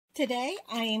Today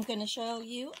I am going to show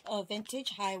you a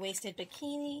vintage high-waisted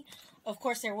bikini. Of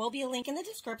course, there will be a link in the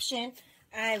description.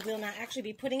 I will not actually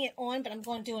be putting it on, but I'm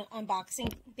going to do an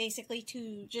unboxing basically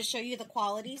to just show you the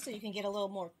quality so you can get a little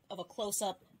more of a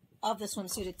close-up of the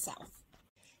swimsuit itself.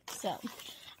 So,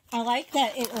 I like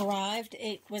that it arrived.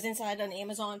 It was inside an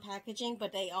Amazon packaging,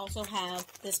 but they also have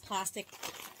this plastic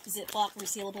Ziploc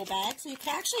resealable bag. So you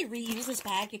can actually reuse this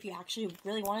bag if you actually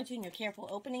really wanted to and you're careful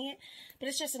opening it. But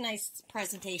it's just a nice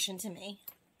presentation to me.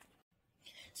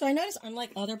 So I noticed,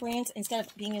 unlike other brands, instead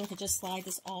of being able to just slide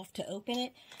this off to open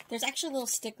it, there's actually little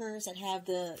stickers that have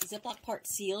the Ziploc part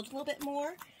sealed a little bit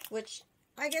more, which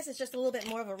I guess it's just a little bit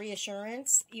more of a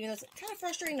reassurance. Even though it's kind of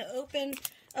frustrating to open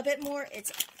a bit more,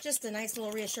 it's just a nice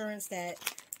little reassurance that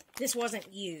this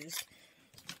wasn't used.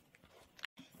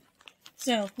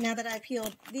 So now that I've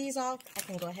peeled these off, I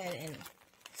can go ahead and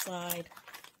slide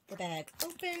the bag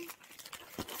open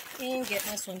and get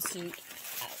my swimsuit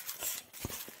out.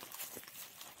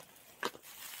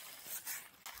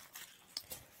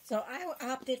 So I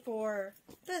opted for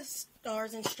the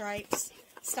Stars and Stripes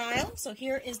style. So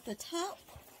here is the top.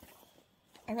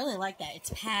 I really like that.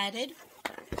 It's padded,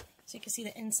 so you can see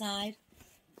the inside.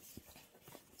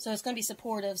 So it's going to be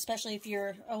supportive, especially if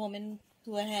you're a woman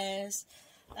who has,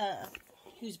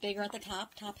 who's bigger at the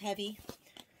top heavy.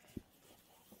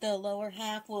 The lower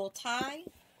half will tie,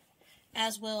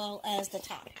 as well as the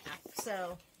top half.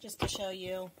 So just to show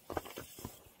you,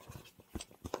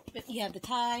 you have the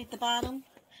tie at the bottom,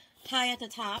 tie at the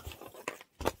top,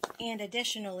 and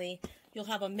additionally, you'll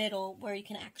have a middle where you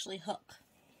can actually hook.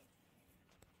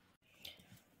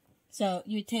 So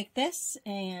you take this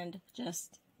and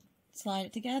just slide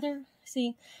it together.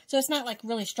 See? So it's not like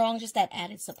really strong, just that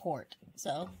added support.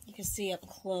 So you can see up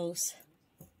close.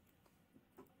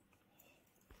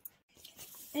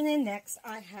 And then next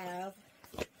I have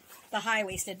the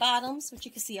high-waisted bottoms, which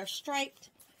you can see are striped.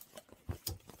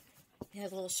 It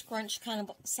has a little scrunch kind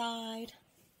of side.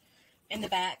 In the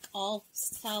back, all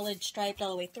solid striped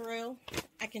all the way through.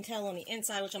 I can tell on the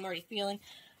inside, which I'm already feeling,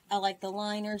 I like the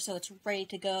liner, so it's ready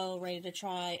to go, ready to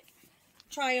try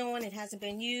on. It hasn't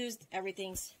been used.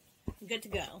 Everything's good to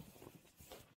go.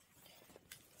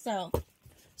 So,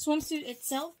 swimsuit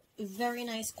itself, very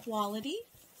nice quality.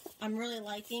 I'm really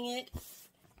liking it.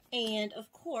 And,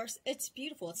 of course, it's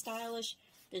beautiful. It's stylish.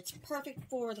 It's perfect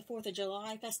for the 4th of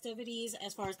July festivities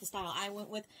as far as the style I went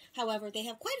with. However, they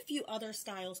have quite a few other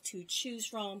styles to choose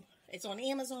from. It's on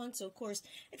Amazon, so of course,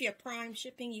 if you have Prime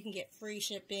shipping, you can get free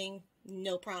shipping,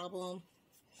 no problem.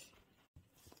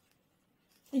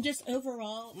 And just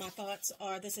overall, my thoughts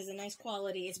are this is a nice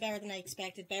quality. It's better than I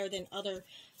expected, better than other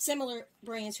similar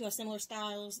brands who have similar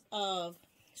styles of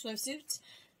swimsuits.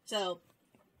 So,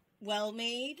 well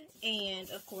made, and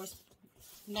of course,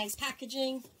 nice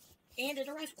packaging. And it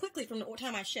arrived quickly from the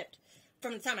time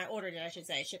I ordered it, I should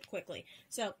say. It shipped quickly.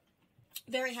 So,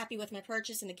 very happy with my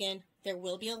purchase. And again, there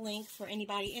will be a link for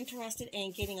anybody interested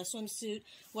in getting a swimsuit,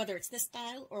 whether it's this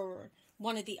style or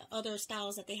one of the other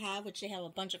styles that they have, which they have a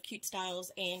bunch of cute styles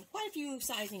and quite a few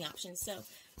sizing options. So,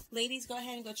 ladies, go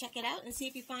ahead and go check it out and see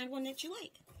if you find one that you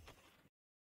like.